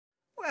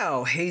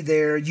Well, hey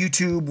there,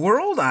 YouTube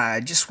world.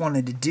 I just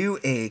wanted to do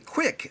a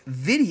quick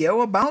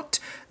video about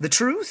the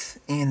truth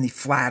in the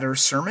Flat Earth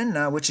Sermon,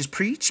 which is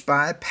preached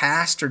by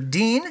Pastor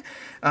Dean.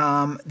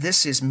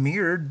 This is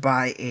mirrored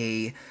by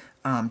a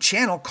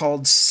channel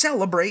called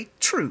Celebrate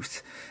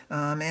Truth,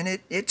 and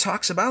it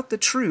talks about the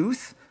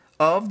truth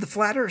of the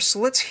Flat Earth. So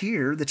let's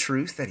hear the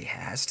truth that he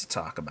has to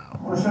talk about.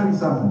 I want to show you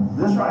something.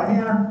 This right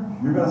here,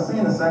 you're going to see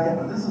in a second,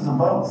 but this is a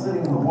boat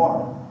sitting in the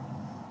water.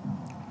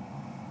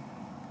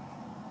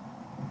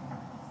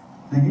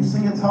 Do you see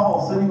its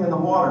hull sitting in the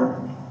water?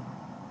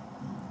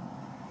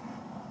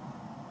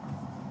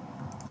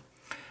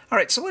 All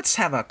right, so let's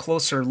have a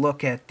closer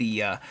look at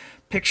the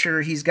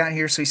picture he's got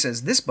here. So he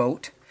says, this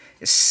boat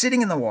is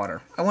sitting in the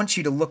water. I want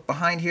you to look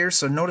behind here.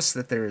 So notice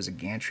that there is a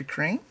gantry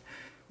crane.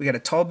 We got a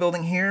tall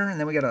building here, and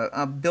then we got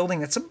a building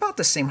that's about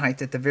the same height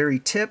at the very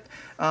tip,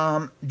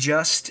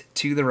 just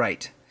to the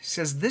right. He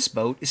says, this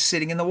boat is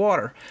sitting in the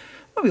water.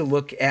 When we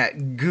look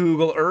at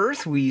Google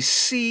Earth, we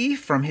see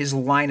from his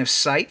line of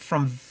sight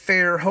from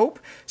Fairhope,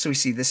 so we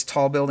see this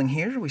tall building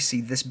here, we see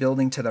this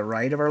building to the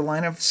right of our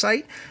line of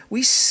sight,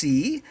 we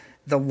see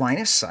the line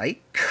of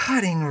sight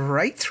cutting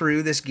right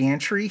through this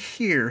gantry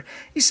here.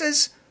 He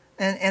says,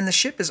 and the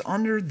ship is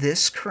under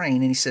this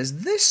crane, and he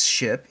says, this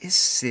ship is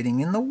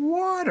sitting in the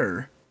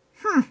water.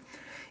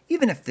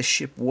 Even if the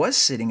ship was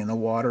sitting in the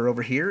water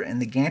over here,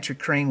 and the gantry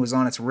crane was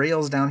on its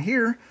rails down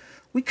here,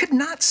 we could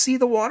not see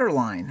the water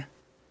line.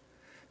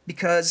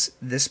 Because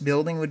this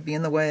building would be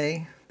in the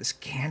way, this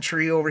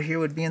gantry over here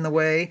would be in the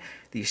way,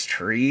 these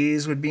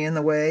trees would be in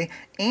the way,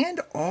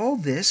 and all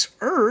this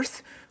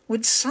earth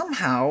would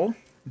somehow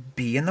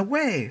be in the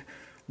way.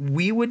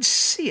 We would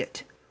see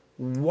it.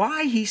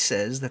 Why he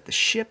says that the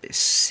ship is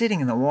sitting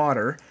in the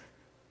water,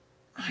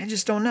 I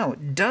just don't know.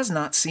 It does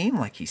not seem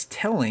like he's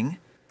telling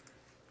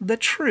the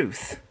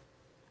truth.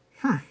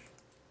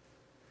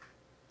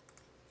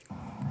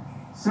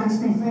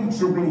 60 feet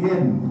should be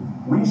hidden.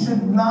 We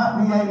should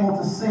not be able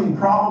to see,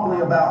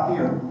 probably about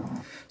here.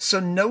 So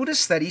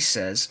notice that he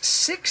says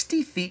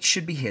 60 feet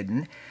should be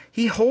hidden.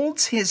 He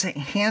holds his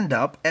hand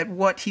up at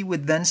what he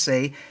would then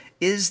say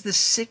is the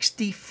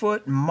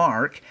 60-foot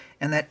mark,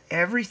 and that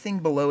everything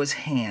below his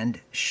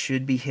hand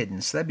should be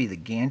hidden. So that'd be the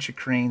gantry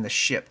crane, the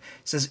ship.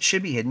 He says it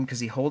should be hidden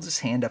because he holds his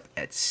hand up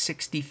at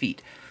 60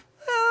 feet.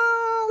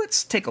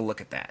 Let's take a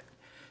look at that.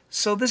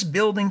 So this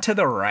building to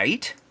the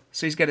right,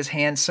 so he's got his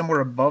hand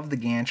somewhere above the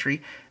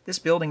gantry. This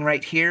building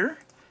right here,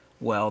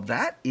 well,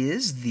 that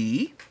is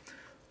the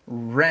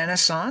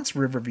Renaissance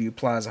Riverview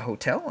Plaza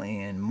Hotel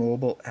in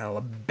Mobile,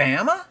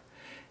 Alabama.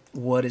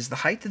 What is the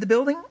height of the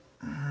building?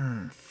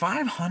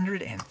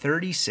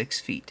 536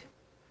 feet.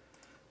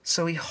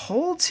 So he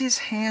holds his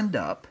hand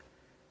up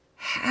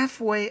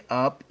halfway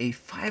up a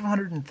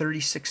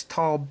 536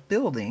 tall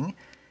building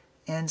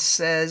and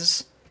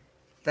says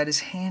that his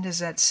hand is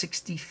at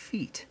 60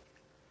 feet.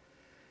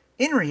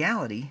 In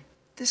reality,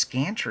 this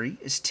gantry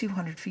is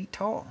 200 feet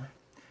tall.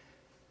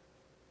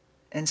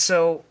 And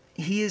so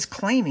he is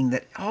claiming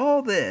that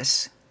all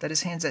this, that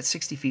his hand's at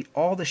 60 feet,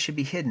 all this should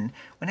be hidden,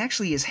 when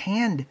actually his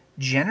hand,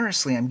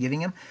 generously I'm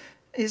giving him,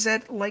 is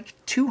at like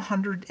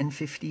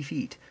 250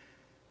 feet.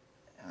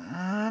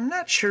 I'm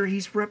not sure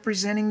he's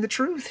representing the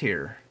truth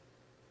here.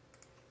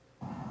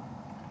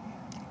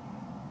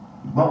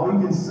 But we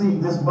can see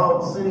this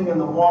boat sitting in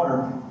the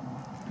water.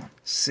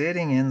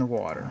 Sitting in the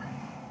water.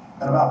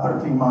 At about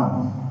 13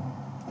 miles.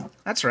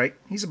 That's right.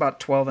 He's about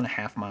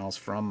 12.5 miles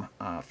from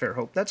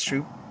Fairhope. That's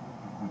true.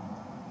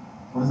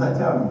 What does that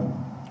tell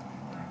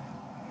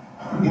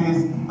you? It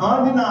is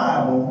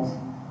undeniable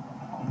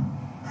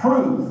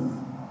proof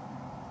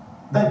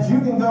that you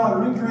can go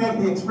and recreate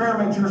the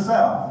experiment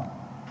yourself.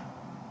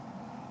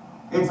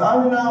 It's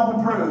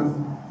undeniable proof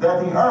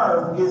that the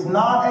earth is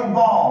not a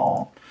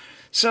ball.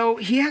 So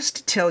he has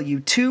to tell you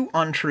two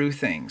untrue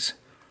things.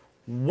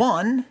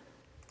 One,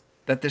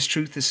 that this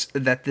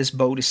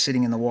boat is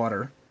sitting in the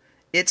water.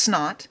 It's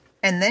not.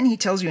 And then he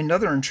tells you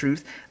another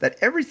untruth, that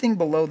everything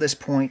below this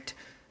point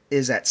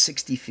is at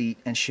 60 feet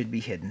and should be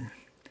hidden.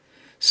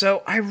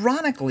 So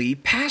ironically,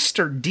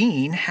 Pastor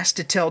Dean has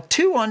to tell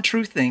two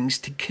untrue things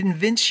to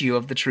convince you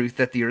of the truth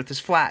that the earth is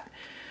flat.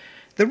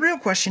 The real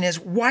question is,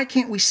 why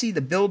can't we see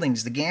the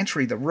buildings, the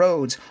gantry, the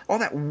roads, all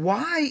that?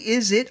 Why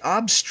is it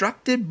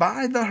obstructed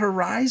by the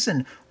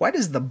horizon? Why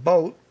does the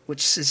boat,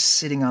 which is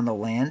sitting on the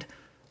land,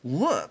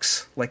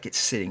 looks like it's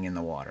sitting in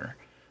the water?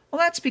 Well,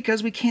 that's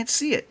because we can't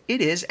see it. It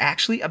is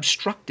actually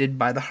obstructed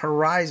by the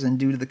horizon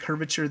due to the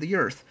curvature of the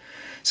earth.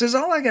 So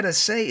all I got to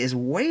say is,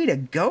 way to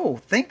go.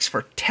 Thanks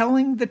for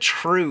telling the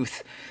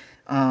truth.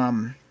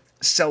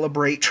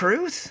 Celebrate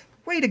truth.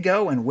 Way to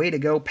go, and way to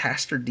go,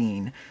 Pastor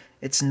Dean.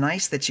 It's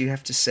nice that you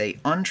have to say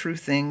untrue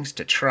things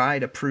to try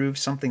to prove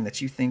something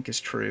that you think is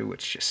true,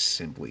 which just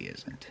simply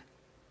isn't.